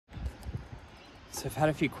So I've had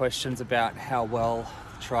a few questions about how well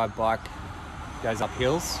the Tribe bike goes up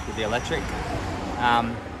hills with the electric.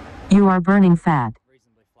 You are burning fat.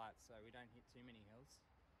 Reasonably flat, so we don't hit too many hills.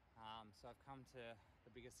 So I've come to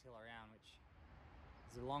the biggest hill around, which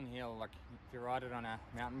is a long hill. Like if you ride it on a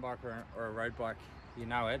mountain bike or a road bike, you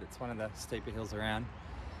know it. It's one of the steeper hills around.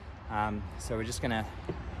 So we're just gonna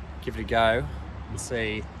give it a go and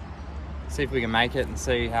see if we can make it and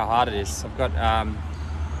see how hard it is. I've got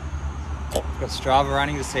Strava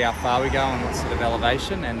running to see how far we go and what sort of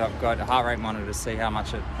elevation, and I've got a heart rate monitor to see how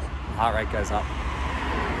much the heart rate goes up.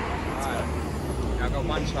 Right. Now I've got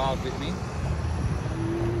one child with me.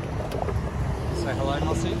 Say hello,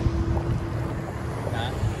 Mossy.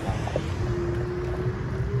 No.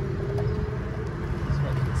 Let's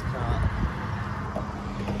wait for this car.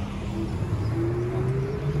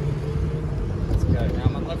 Let's go. Now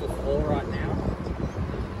I'm on level 4 right now.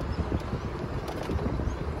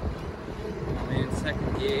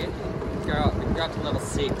 Second gear, we can go up to level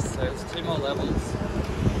 6, so there's 2 more levels.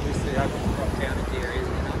 Obviously I can drop down a gear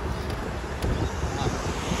easily enough.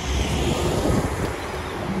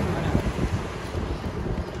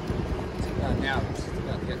 Now it's just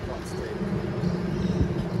about to get quite steep.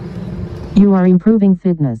 You are improving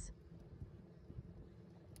fitness.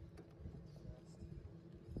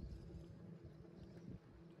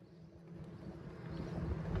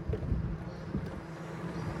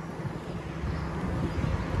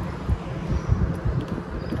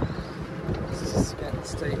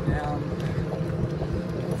 Steep now.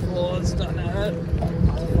 The floor's starting to hurt. A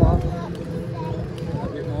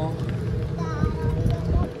bit more.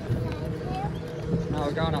 Now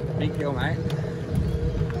we're going up a big hill, mate.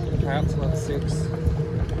 Okay, up to level 6. So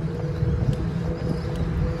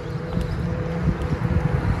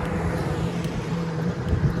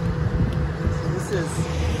this is,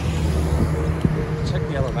 check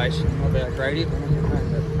the elevation, I'm not about gradient when I get home,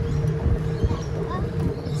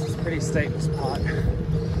 but this is pretty steep, this part.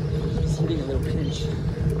 Hitting a little pinch,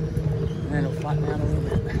 and then it'll flatten out a little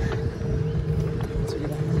bit. Once we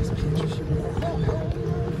get over this pinch, we should be alright.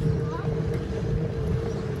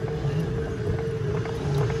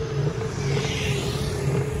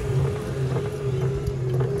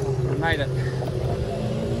 Oh, we made it.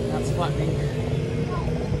 Now it's flattening.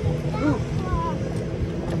 Ooh.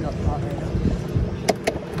 Got the heart rate up.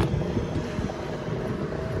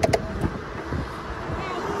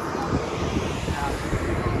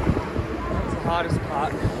 Hardest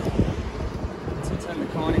part. Once we turn the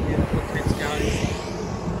corner here, the foot keeps going.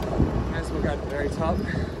 May as well go to the very top.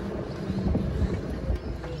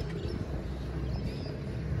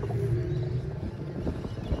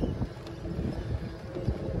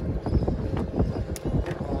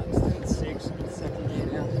 Alright, it's doing 6, I'm in second gear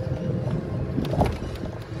now.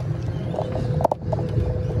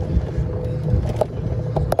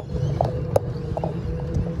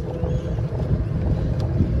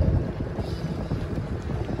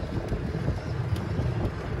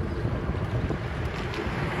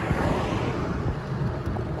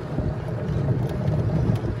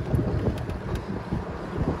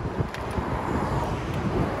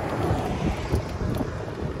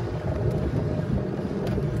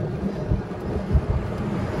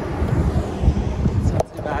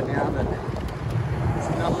 Now, but there's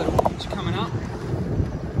another little pinch coming up.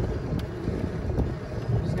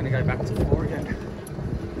 I'm just going to go back to 4 again.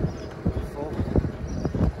 4.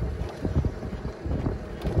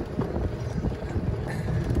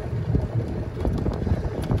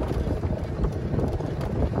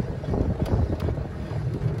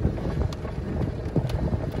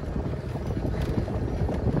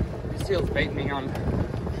 This hill's beaten me on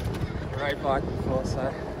a road bike before,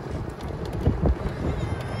 so.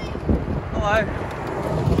 Hello.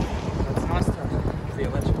 It's nice to have the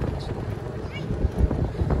electric pitch.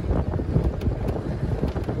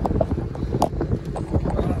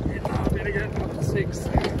 Alright, I better get up to 6.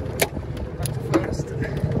 Back to first.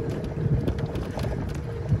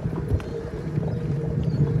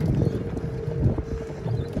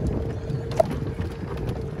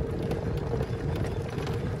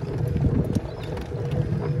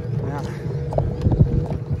 Now,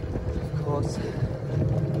 of course,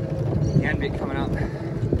 the end bit coming up is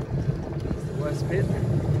the worst bit.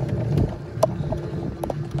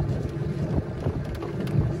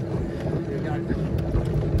 Here we go.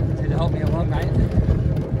 Need to help me along, mate.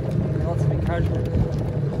 Lots of encouragement.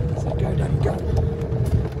 So go, Daddy, go.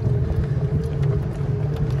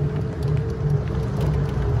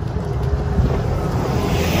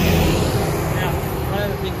 Now, one of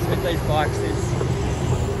the things with these bikes is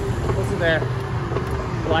because of their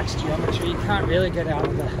relaxed geometry, you can't really get out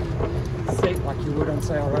of the seat like you would on to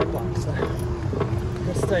say our road bike, so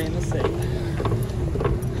we'll stay in the sea.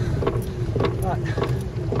 But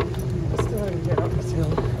I still have to get up this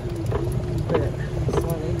hill a bit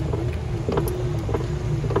slowly.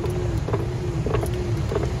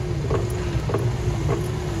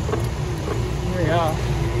 Here we are.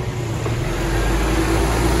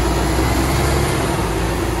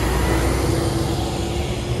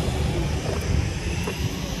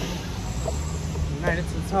 Made it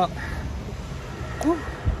to the top. Whew.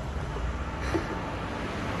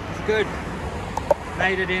 It's good.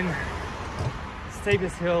 Made it in.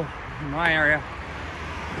 Steepest hill in my area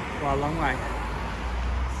by a long way.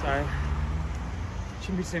 So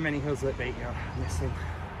shouldn't be too many hills that beat you on this thing.